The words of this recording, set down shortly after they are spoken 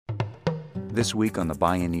This week on The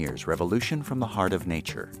Bioneers, Revolution from the Heart of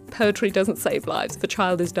Nature. Poetry doesn't save lives. If a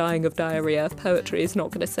child is dying of diarrhea, poetry is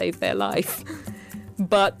not going to save their life.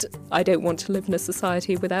 But I don't want to live in a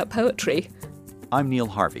society without poetry. I'm Neil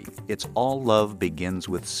Harvey. It's All Love Begins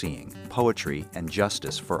with Seeing, Poetry and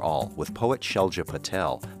Justice for All, with poet Shelja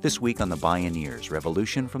Patel, this week on The Bioneers,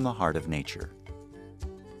 Revolution from the Heart of Nature.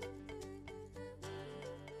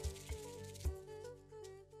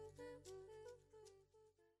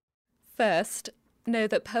 First, know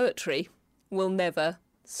that poetry will never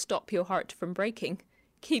stop your heart from breaking,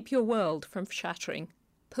 keep your world from shattering,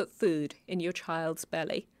 put food in your child's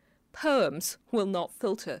belly. Poems will not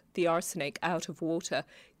filter the arsenic out of water,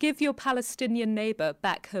 give your Palestinian neighbour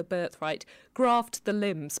back her birthright, graft the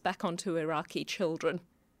limbs back onto Iraqi children.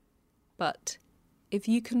 But if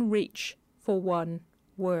you can reach for one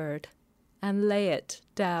word and lay it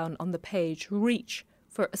down on the page, reach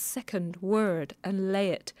for a second word and lay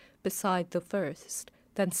it beside the first,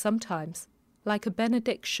 then sometimes, like a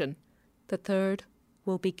benediction, the third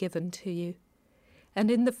will be given to you.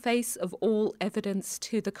 And in the face of all evidence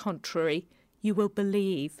to the contrary, you will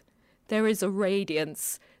believe. There is a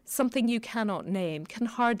radiance, something you cannot name, can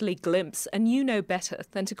hardly glimpse, and you know better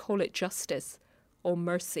than to call it justice, or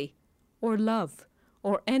mercy, or love,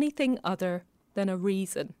 or anything other than a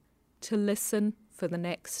reason to listen for the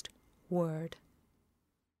next word.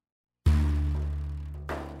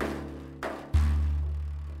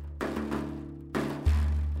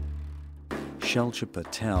 Shelja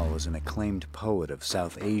Patel is an acclaimed poet of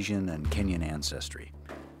South Asian and Kenyan ancestry.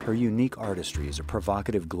 Her unique artistry is a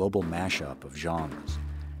provocative global mashup of genres.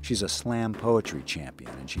 She's a slam poetry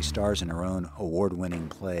champion, and she stars in her own award-winning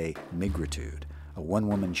play, Migritude, a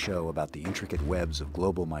one-woman show about the intricate webs of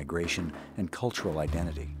global migration and cultural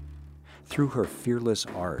identity. Through her fearless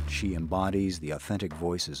art, she embodies the authentic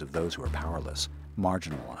voices of those who are powerless,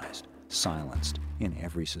 marginalized, silenced in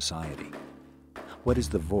every society. What is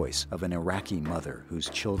the voice of an Iraqi mother whose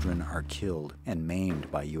children are killed and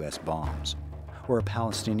maimed by U.S. bombs, or a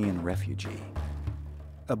Palestinian refugee?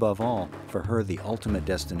 Above all, for her, the ultimate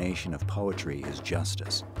destination of poetry is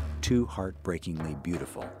justice, too heartbreakingly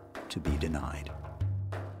beautiful to be denied.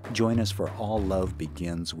 Join us for All Love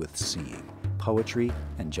Begins with Seeing, Poetry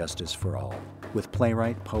and Justice for All, with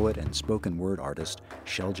playwright, poet, and spoken word artist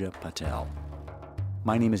Shelja Patel.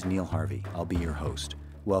 My name is Neil Harvey. I'll be your host.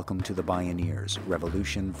 Welcome to The Bioneers,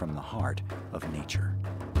 Revolution from the Heart of Nature.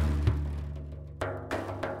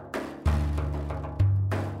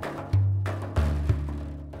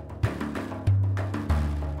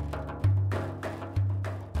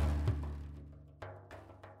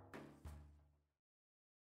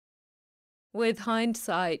 With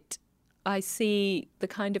hindsight, I see the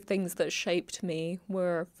kind of things that shaped me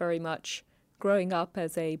were very much growing up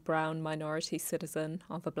as a brown minority citizen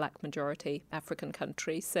of a black majority African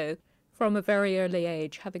country. So from a very early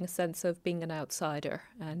age, having a sense of being an outsider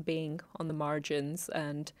and being on the margins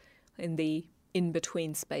and in the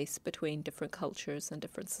in-between space between different cultures and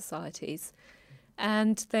different societies.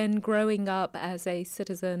 And then growing up as a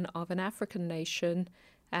citizen of an African nation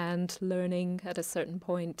and learning at a certain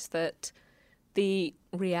point that the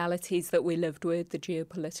realities that we lived with, the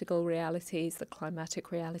geopolitical realities, the climatic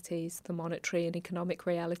realities, the monetary and economic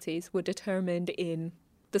realities, were determined in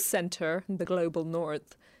the centre, the global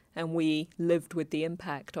north, and we lived with the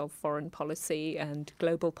impact of foreign policy and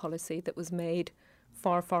global policy that was made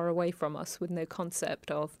far, far away from us, with no concept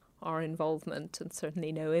of our involvement and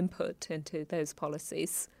certainly no input into those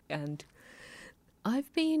policies. And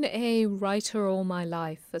I've been a writer all my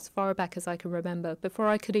life, as far back as I can remember. Before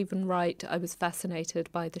I could even write, I was fascinated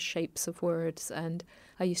by the shapes of words, and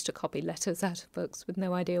I used to copy letters out of books with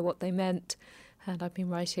no idea what they meant. And I've been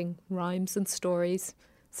writing rhymes and stories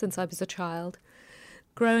since I was a child.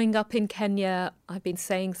 Growing up in Kenya, I've been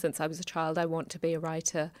saying since I was a child I want to be a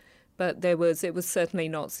writer, but it was certainly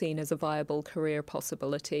not seen as a viable career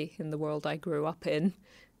possibility in the world I grew up in.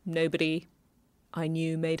 Nobody I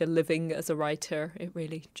knew made a living as a writer. It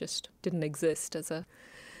really just didn't exist as a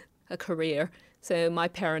career. So my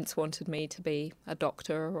parents wanted me to be a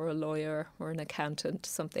doctor or a lawyer or an accountant,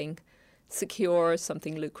 something secure,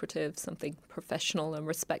 something lucrative, something professional and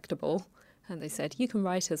respectable. And they said, you can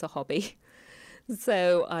write as a hobby.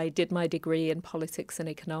 So I did my degree in politics and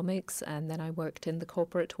economics, and then I worked in the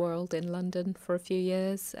corporate world in London for a few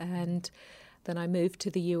years, and then I moved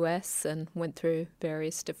to the US and went through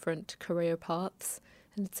various different career paths.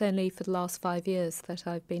 And it's only for the last 5 years that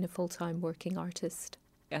I've been a full-time working artist.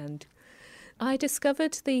 And I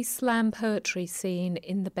discovered the slam poetry scene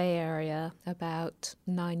in the Bay Area about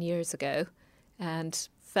 9 years ago and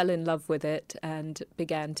fell in love with it and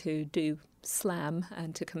began to do slam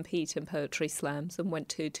and to compete in poetry slams, and went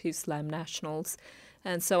to 2 slam nationals.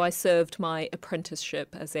 And so I served my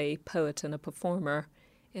apprenticeship as a poet and a performer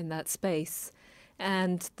in that space.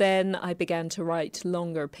 And then I began to write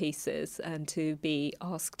longer pieces and to be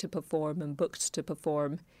asked to perform and booked to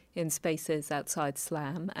perform in spaces outside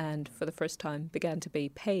slam, and for the first time began to be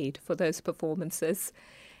paid for those performances.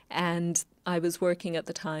 And I was working at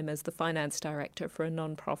the time as the finance director for a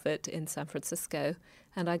nonprofit in San Francisco,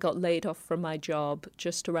 and I got laid off from my job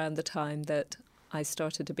just around the time that I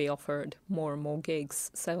started to be offered more and more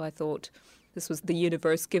gigs. So I thought this was the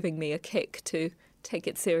universe giving me a kick to take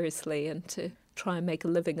it seriously and to try and make a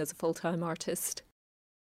living as a full-time artist.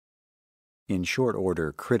 In short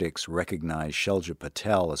order, critics recognize Shelja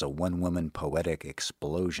Patel as a one-woman poetic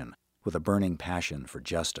explosion with a burning passion for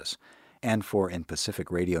justice, and for, in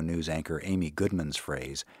Pacific Radio News anchor Amy Goodman's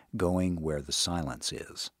phrase, going where the silence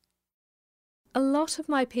is. A lot of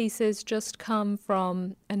my pieces just come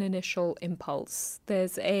from an initial impulse.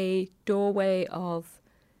 There's a doorway of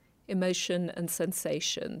emotion and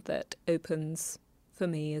sensation that opens for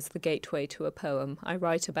me as the gateway to a poem. I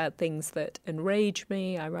write about things that enrage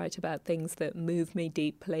me. I write about things that move me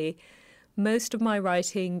deeply. Most of my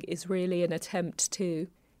writing is really an attempt to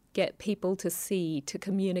get people to see, to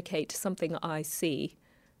communicate something I see,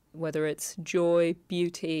 whether it's joy,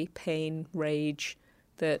 beauty, pain, rage,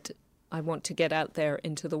 that I want to get out there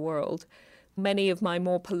into the world. Many of my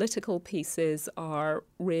more political pieces are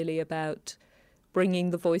really about bringing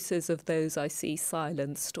the voices of those I see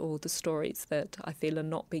silenced, or the stories that I feel are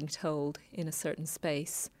not being told in a certain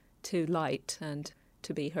space, to light and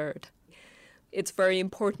to be heard. It's very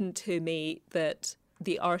important to me that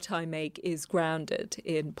the art I make is grounded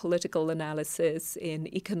in political analysis,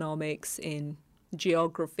 in economics, in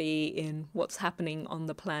geography, in what's happening on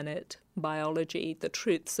the planet, biology, the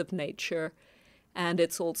truths of nature. And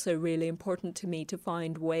it's also really important to me to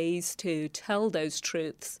find ways to tell those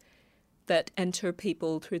truths that enter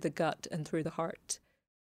people through the gut and through the heart.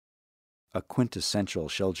 A quintessential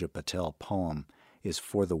Shelja Patel poem is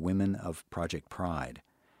For the Women of Project Pride.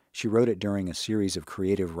 She wrote it during a series of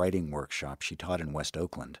creative writing workshops she taught in West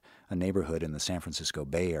Oakland, a neighborhood in the San Francisco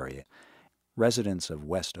Bay Area. Residents of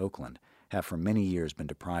West Oakland have for many years been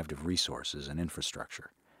deprived of resources and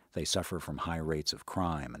infrastructure. They suffer from high rates of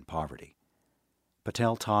crime and poverty.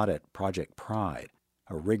 Patel taught at Project Pride,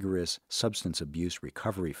 a rigorous substance abuse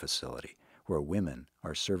recovery facility where women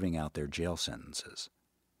are serving out their jail sentences.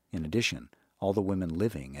 In addition, all the women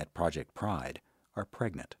living at Project Pride are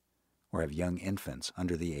pregnant or have young infants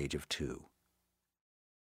under the age of 2.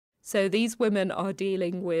 So these women are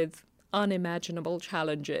dealing with unimaginable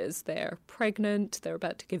challenges. They're pregnant, they're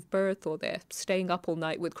about to give birth, or they're staying up all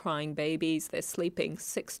night with crying babies, they're sleeping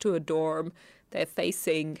 6 to a dorm, they're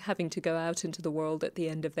facing having to go out into the world at the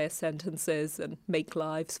end of their sentences and make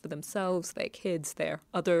lives for themselves, their kids, their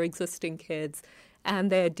other existing kids,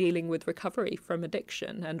 and they're dealing with recovery from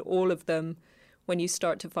addiction. And all of them, when you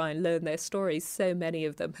start to learn their stories, so many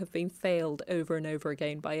of them have been failed over and over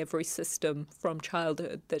again by every system from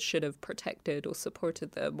childhood that should have protected or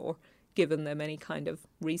supported them or given them any kind of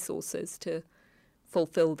resources to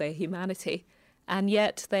fulfill their humanity. And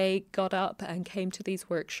yet they got up and came to these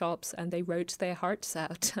workshops and they wrote their hearts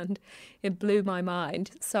out, and it blew my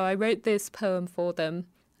mind. So I wrote this poem for them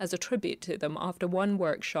as a tribute to them after one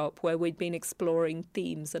workshop where we'd been exploring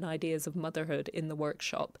themes and ideas of motherhood in the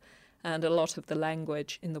workshop, and a lot of the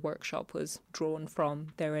language in the workshop was drawn from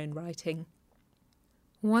their own writing.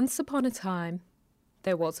 Once upon a time,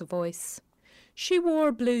 there was a voice. She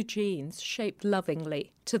wore blue jeans shaped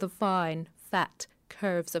lovingly to the fine, fat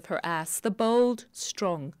curves of her ass, the bold,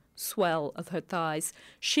 strong swell of her thighs.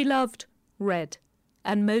 She loved red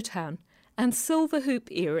and Motown and silver hoop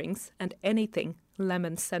earrings and anything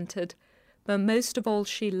lemon-scented. But most of all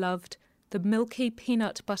she loved the milky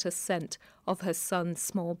peanut butter scent of her son's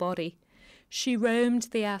small body. She roamed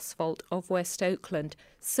the asphalt of West Oakland,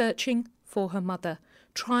 searching for her mother,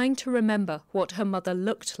 trying to remember what her mother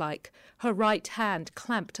looked like, her right hand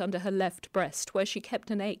clamped under her left breast, where she kept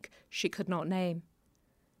an ache she could not name.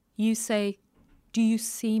 You say, "Do you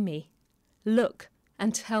see me? Look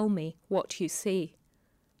and tell me what you see."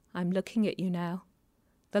 I'm looking at you now.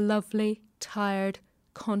 The lovely, tired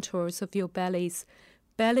contours of your bellies,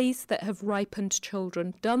 bellies that have ripened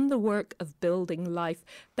children, done the work of building life,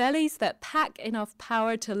 bellies that pack enough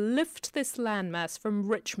power to lift this landmass from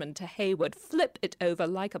Richmond to Hayward, flip it over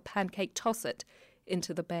like a pancake, toss it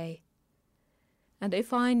into the bay. And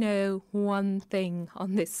if I know one thing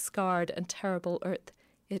on this scarred and terrible earth,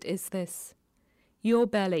 it is this: your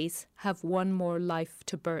bellies have one more life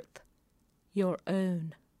to birth, your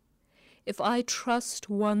own. If I trust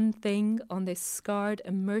one thing on this scarred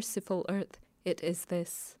and merciful earth, it is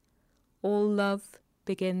this. All love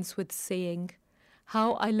begins with seeing.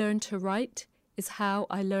 How I learn to write is how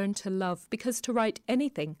I learn to love, because to write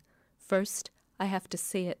anything, first I have to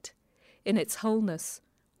see it, in its wholeness,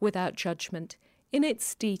 without judgment, in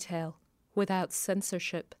its detail, without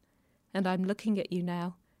censorship. And I'm looking at you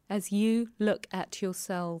now, as you look at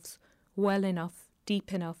yourselves, well enough,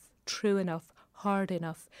 deep enough, true enough, hard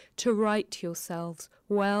enough, to write yourselves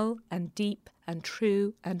well and deep and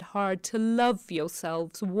true and hard, to love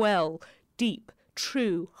yourselves well, deep,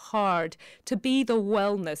 true, hard, to be the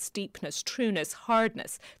wellness, deepness, trueness,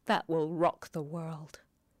 hardness that will rock the world.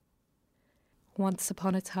 Once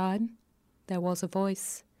upon a time, there was a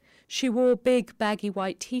voice. She wore big, baggy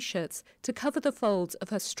white T-shirts to cover the folds of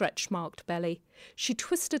her stretch-marked belly. She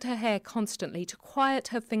twisted her hair constantly to quiet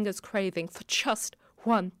her fingers' craving for just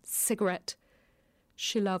one cigarette.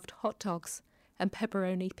 She loved hot dogs and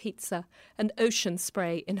pepperoni pizza and ocean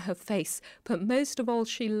spray in her face, but most of all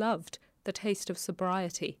she loved the taste of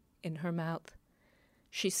sobriety in her mouth.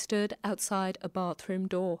 She stood outside a bathroom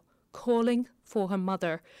door, calling for her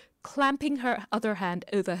mother, clamping her other hand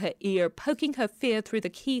over her ear, poking her fear through the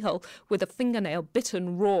keyhole with a fingernail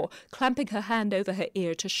bitten raw, clamping her hand over her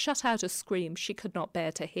ear to shut out a scream she could not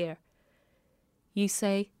bear to hear. You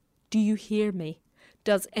say, "Do you hear me?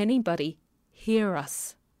 Does anybody hear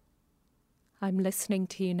us?" I'm listening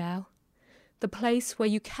to you now. The place where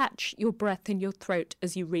you catch your breath in your throat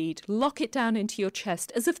as you read, lock it down into your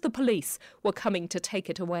chest as if the police were coming to take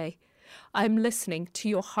it away. I'm listening to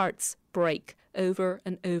your hearts break over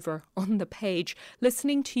and over on the page,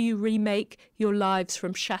 listening to you remake your lives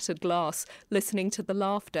from shattered glass, listening to the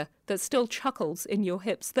laughter that still chuckles in your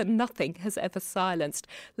hips that nothing has ever silenced,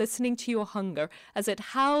 listening to your hunger as it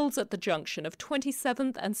howls at the junction of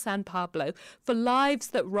 27th and San Pablo for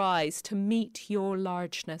lives that rise to meet your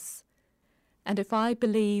largeness. And if I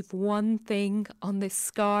believe one thing on this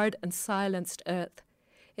scarred and silenced earth,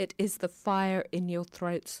 it is the fire in your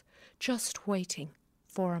throats, just waiting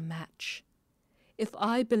for a match. If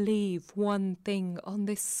I believe one thing on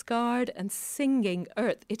this scarred and singing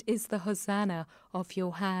earth, it is the hosanna of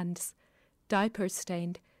your hands,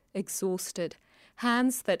 diaper-stained, exhausted,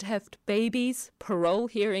 hands that heft babies, parole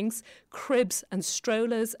hearings, cribs and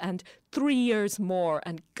strollers, and 3 years more,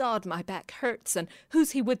 and God, my back hurts, and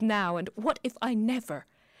who's he with now, and what if I never?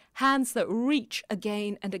 Hands that reach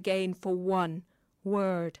again and again for one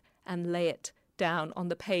word and lay it down on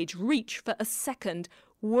the page, reach for a second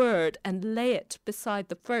word and lay it beside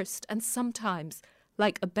the first, and sometimes,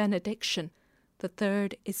 like a benediction, the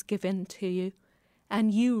third is given to you,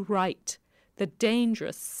 and you write the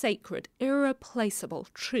dangerous, sacred, irreplaceable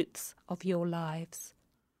truths of your lives.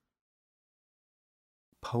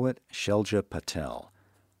 Poet Shelja Patel,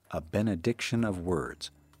 A Benediction of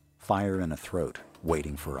Words, Fire in a Throat,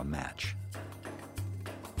 Waiting for a Match.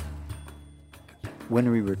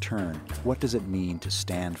 When we return, what does it mean to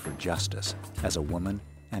stand for justice as a woman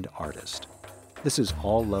and artist? This is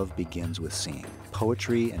All Love Begins with Seeing,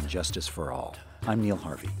 Poetry and Justice for All. I'm Neil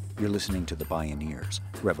Harvey. You're listening to The Bioneers,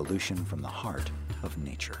 Revolution from the Heart of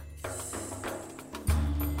Nature.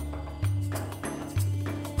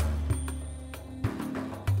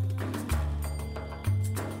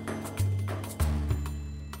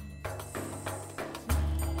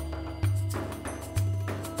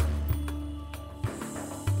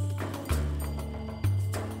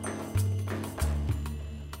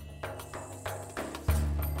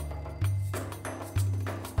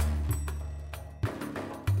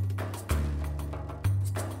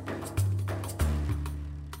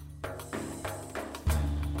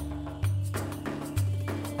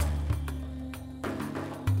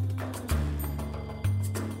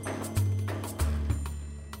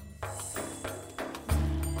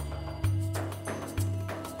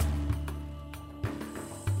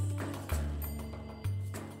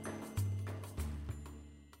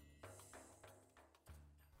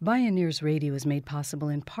 Bioneers Radio is made possible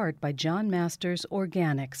in part by John Masters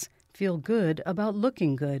Organics. Feel good about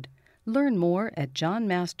looking good. Learn more at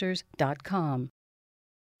johnmasters.com.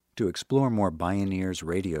 To explore more Bioneers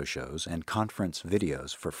radio shows and conference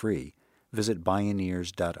videos for free, visit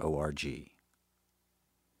bioneers.org.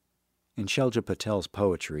 In Shelja Patel's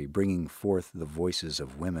poetry, bringing forth the voices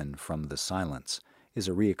of women from the silence is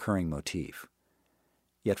a reoccurring motif.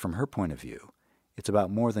 Yet from her point of view, it's about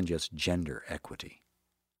more than just gender equity.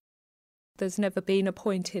 There's never been a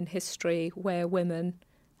point in history where women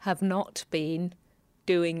have not been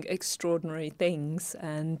doing extraordinary things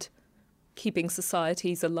and keeping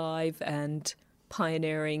societies alive and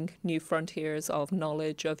pioneering new frontiers of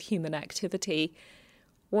knowledge, of human activity.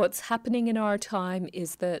 What's happening in our time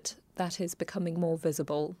is that that is becoming more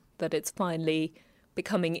visible, that it's finally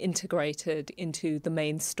becoming integrated into the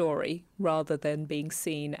main story rather than being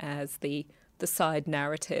seen as the side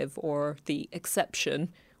narrative or the exception.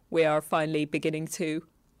 We are finally beginning to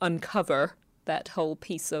uncover that whole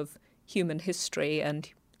piece of human history and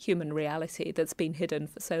human reality that's been hidden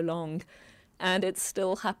for so long. And it's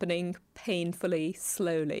still happening painfully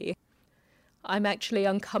slowly. I'm actually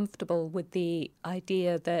uncomfortable with the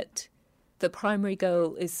idea that the primary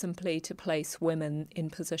goal is simply to place women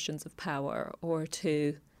in positions of power or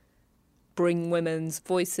to bring women's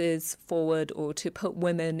voices forward or to put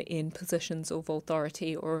women in positions of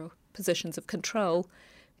authority or positions of control,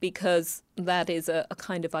 because that is a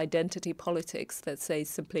kind of identity politics that says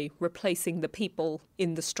simply replacing the people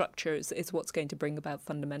in the structures is what's going to bring about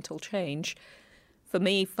fundamental change. For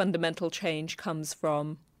me, fundamental change comes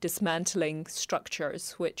from dismantling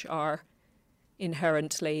structures which are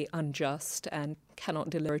inherently unjust and cannot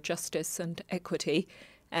deliver justice and equity.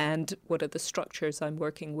 And what are the structures I'm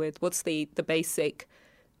working with? What's the basic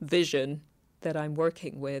vision that I'm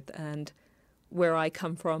working with? And where I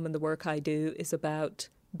come from and the work I do is about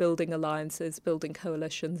building alliances, building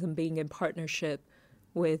coalitions, and being in partnership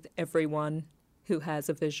with everyone who has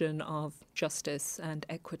a vision of justice and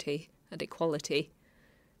equity and equality.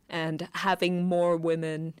 And having more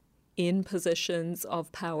women in positions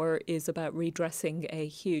of power is about redressing a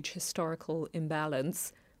huge historical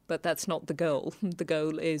imbalance, but that's not the goal. The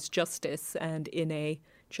goal is justice, and in a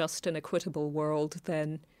just and equitable world,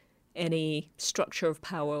 then any structure of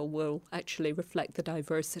power will actually reflect the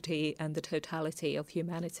diversity and the totality of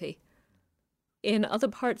humanity. In other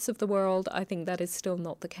parts of the world, I think that is still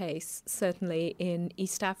not the case. Certainly in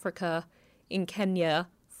East Africa, in Kenya,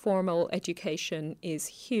 formal education is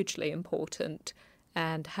hugely important.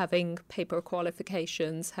 And having paper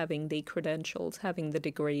qualifications, having the credentials, having the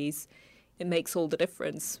degrees, it makes all the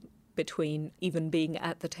difference between even being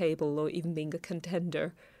at the table or even being a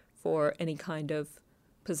contender for any kind of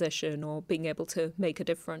position or being able to make a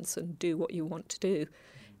difference and do what you want to do.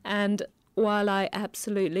 And while I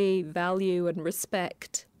absolutely value and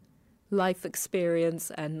respect life experience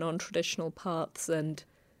and non-traditional paths and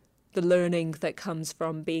the learning that comes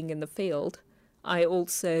from being in the field, I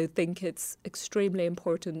also think it's extremely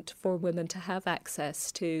important for women to have access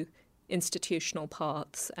to institutional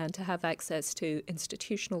paths and to have access to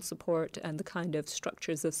institutional support and the kind of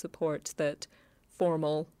structures of support that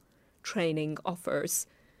formal training offers.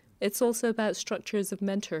 It's also about structures of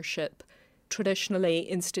mentorship. Traditionally,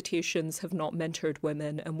 institutions have not mentored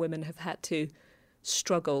women, and women have had to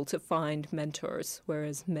struggle to find mentors,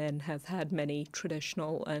 whereas men have had many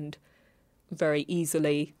traditional and very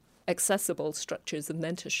easily accessible structures of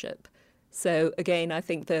mentorship. So again, I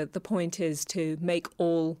think the point is to make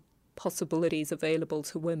all possibilities available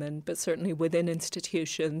to women, but certainly within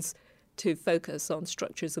institutions, to focus on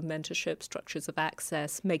structures of mentorship, structures of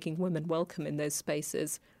access, making women welcome in those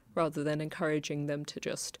spaces, rather than encouraging them to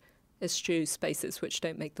just eschew spaces which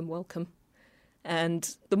don't make them welcome.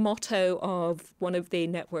 And the motto of one of the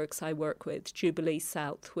networks I work with, Jubilee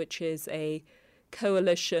South, which is a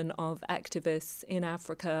coalition of activists in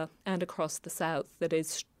Africa and across the South that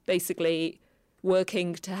is basically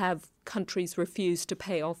working to have countries refuse to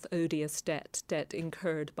pay off odious debt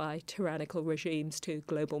incurred by tyrannical regimes to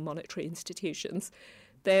global monetary institutions.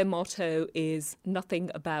 Their motto is "Nothing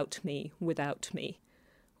about me without me,"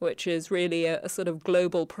 which is really a sort of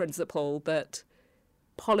global principle that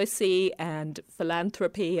policy and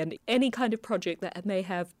philanthropy and any kind of project that may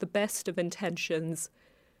have the best of intentions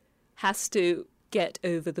has to get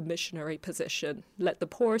over the missionary position. Let the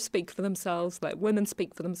poor speak for themselves, let women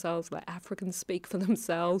speak for themselves, let Africans speak for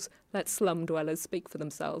themselves, let slum dwellers speak for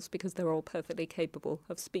themselves, because they're all perfectly capable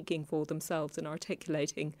of speaking for themselves and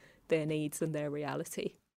articulating their needs and their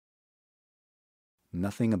reality.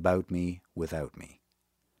 Nothing about me without me.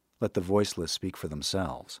 Let the voiceless speak for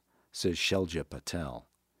themselves, says Shelja Patel.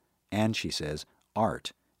 And she says,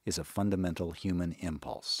 art is a fundamental human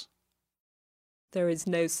impulse. There is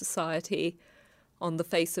no society on the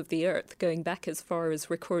face of the earth, going back as far as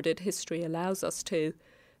recorded history allows us to,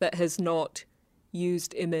 that has not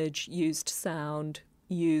used image, used sound,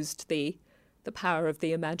 used the power of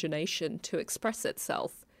the imagination to express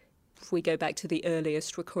itself. If we go back to the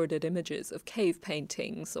earliest recorded images of cave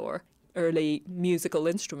paintings or early musical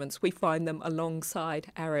instruments, we find them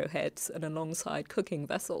alongside arrowheads and alongside cooking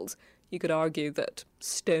vessels. You could argue that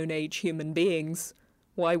Stone Age human beings,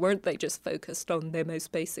 why weren't they just focused on their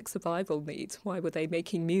most basic survival needs? Why were they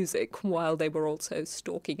making music while they were also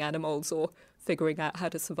stalking animals or figuring out how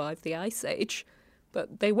to survive the Ice Age?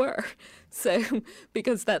 But they were. So,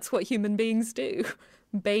 because that's what human beings do.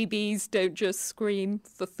 Babies don't just scream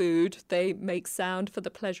for food, they make sound for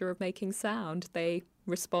the pleasure of making sound. They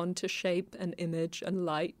respond to shape and image and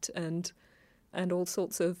light and all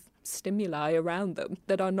sorts of stimuli around them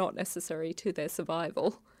that are not necessary to their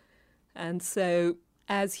survival. And so,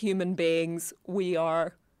 as human beings, we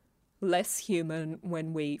are less human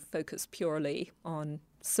when we focus purely on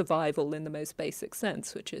survival in the most basic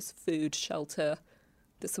sense, which is food, shelter,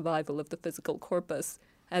 the survival of the physical corpus.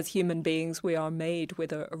 As human beings, we are made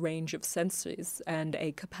with a range of senses and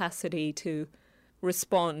a capacity to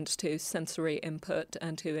respond to sensory input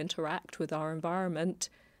and to interact with our environment.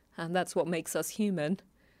 And that's what makes us human.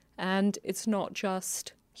 And it's not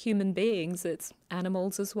just human beings, it's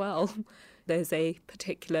animals as well. There's a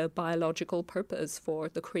particular biological purpose for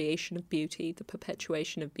the creation of beauty, the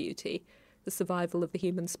perpetuation of beauty, the survival of the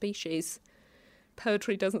human species.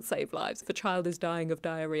 Poetry doesn't save lives. If a child is dying of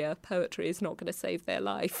diarrhea, poetry is not going to save their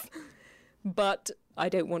life. But I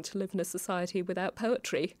don't want to live in a society without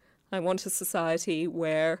poetry. I want a society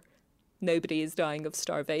where nobody is dying of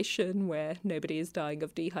starvation, where nobody is dying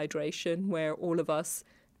of dehydration, where all of us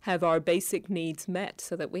have our basic needs met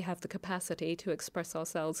so that we have the capacity to express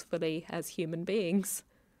ourselves fully as human beings.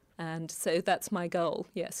 And so that's my goal,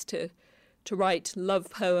 yes, to write love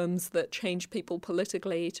poems that change people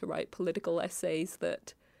politically, to write political essays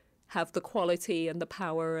that have the quality and the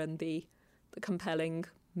power and the compelling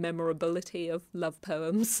memorability of love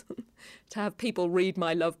poems, to have people read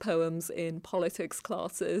my love poems in politics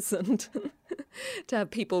classes and to have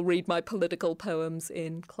people read my political poems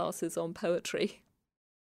in classes on poetry.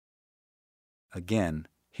 Again,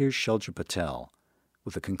 here's Shelja Patel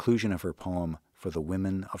with the conclusion of her poem For the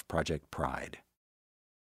Women of Project Pride.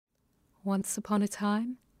 Once upon a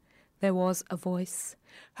time, there was a voice.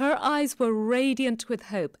 Her eyes were radiant with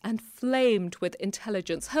hope and flamed with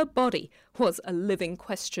intelligence. Her body was a living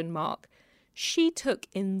question mark. She took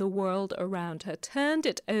in the world around her, turned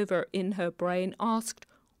it over in her brain, asked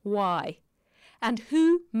why, and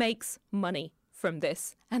who makes money from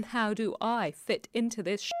this, and how do I fit into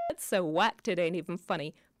this shit so whacked it ain't even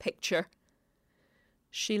funny picture.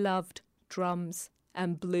 She loved drums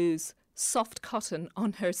and blues, soft cotton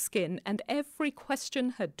on her skin, and every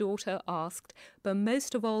question her daughter asked, but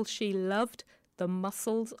most of all she loved the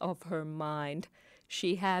muscles of her mind.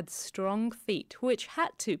 She had strong feet which had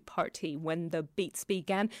to party when the beats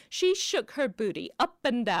began. She shook her booty up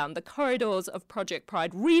and down the corridors of Project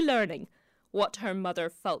Pride, relearning what her mother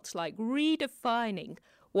felt like, redefining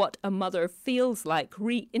what a mother feels like,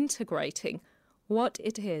 reintegrating what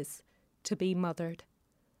it is to be mothered.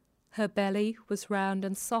 Her belly was round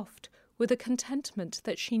and soft, with a contentment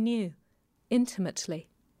that she knew intimately.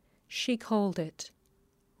 She called it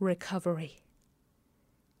recovery.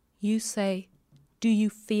 You say, do you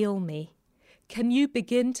feel me? Can you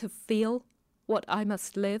begin to feel what I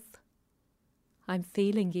must live? I'm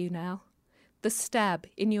feeling you now. The stab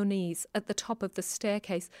in your knees at the top of the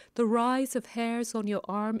staircase, the rise of hairs on your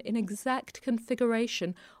arm in exact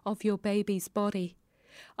configuration of your baby's body.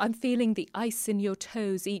 I'm feeling the ice in your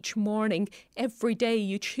toes each morning, every day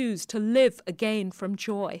you choose to live again from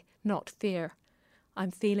joy, not fear.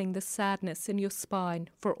 I'm feeling the sadness in your spine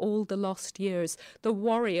for all the lost years, the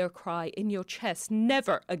warrior cry in your chest,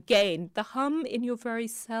 never again, the hum in your very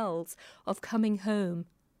cells of coming home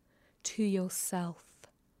to yourself.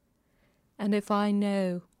 And if I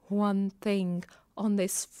know one thing on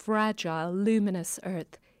this fragile, luminous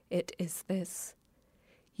earth, it is this.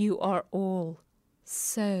 You are all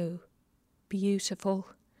so beautiful.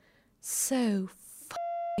 So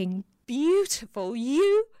fucking beautiful.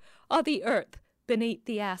 You are the earth beneath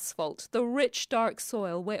the asphalt, the rich dark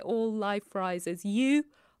soil where all life rises. You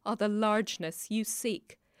are the largeness you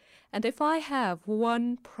seek. And if I have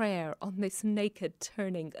one prayer on this naked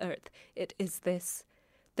turning earth, it is this.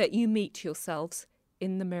 That you meet yourselves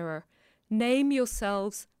in the mirror. Name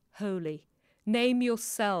yourselves holy. Name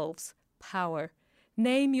yourselves power.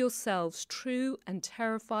 Name yourselves true and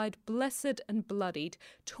terrified, blessed and bloodied,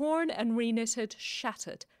 torn and reknitted,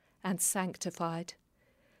 shattered and sanctified.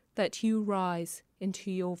 That you rise into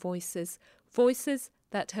your voices, voices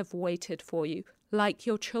that have waited for you, like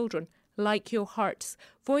your children, like your hearts,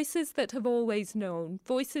 voices that have always known,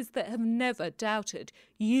 voices that have never doubted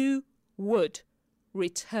you would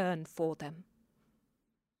return for them.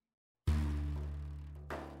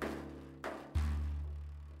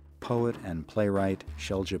 Poet and playwright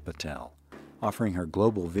Shelja Patel, offering her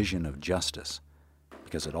global vision of justice,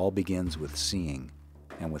 because it all begins with seeing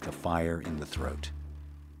and with a fire in the throat.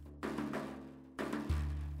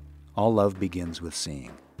 All love begins with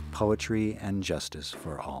seeing, poetry and justice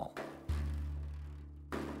for all.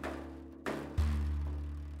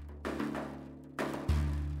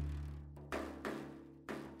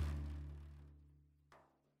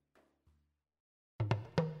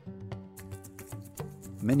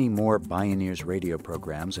 Many more Bioneers radio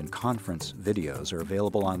programs and conference videos are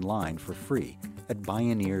available online for free at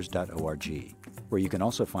bioneers.org, where you can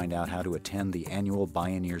also find out how to attend the annual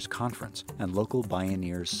Bioneers Conference and local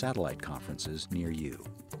Bioneers satellite conferences near you.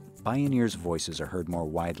 Bioneers' voices are heard more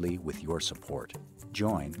widely with your support.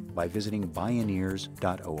 Join by visiting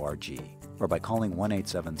bioneers.org or by calling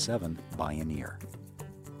 1-877-BIONEER.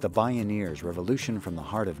 The Bioneers Revolution from the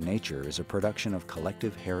Heart of Nature is a production of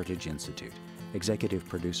Collective Heritage Institute. Executive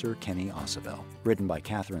producer Kenny Ausubel. Written by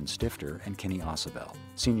Catherine Stifter and Kenny Ausubel.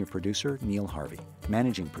 Senior producer Neil Harvey.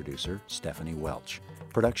 Managing producer Stephanie Welch.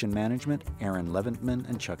 Production management Aaron Leventman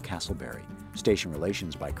and Chuck Castleberry. Station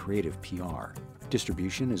relations by Creative PR.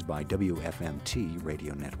 Distribution is by WFMT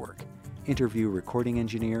Radio Network. Interview recording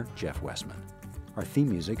engineer Jeff Westman. Our theme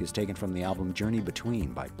music is taken from the album Journey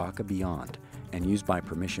Between by Baka Beyond and used by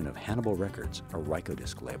permission of Hannibal Records, a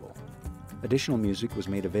Rykodisc label. Additional music was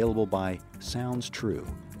made available by Sounds True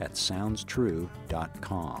at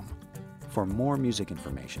soundstrue.com. For more music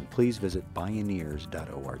information, please visit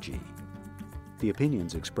bioneers.org. The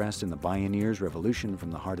opinions expressed in the Bioneers Revolution from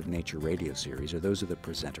the Heart of Nature radio series are those of the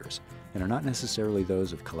presenters and are not necessarily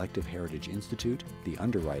those of Collective Heritage Institute, the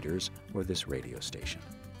underwriters, or this radio station.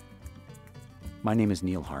 My name is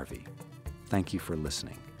Neil Harvey. Thank you for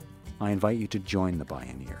listening. I invite you to join the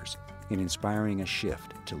Bioneers in inspiring a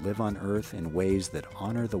shift to live on Earth in ways that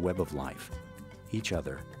honor the web of life, each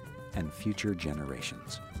other, and future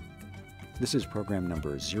generations. This is program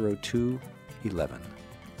number 0211.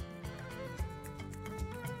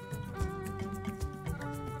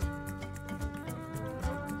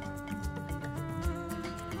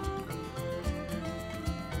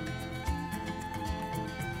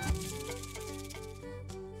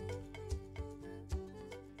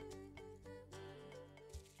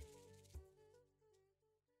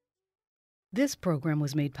 This program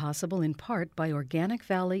was made possible in part by Organic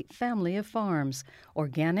Valley Family of Farms,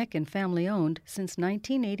 organic and family-owned since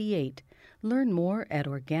 1988. Learn more at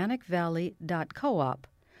organicvalley.coop.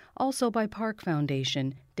 Also by Park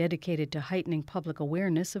Foundation, dedicated to heightening public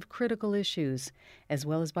awareness of critical issues, as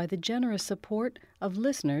well as by the generous support of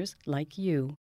listeners like you.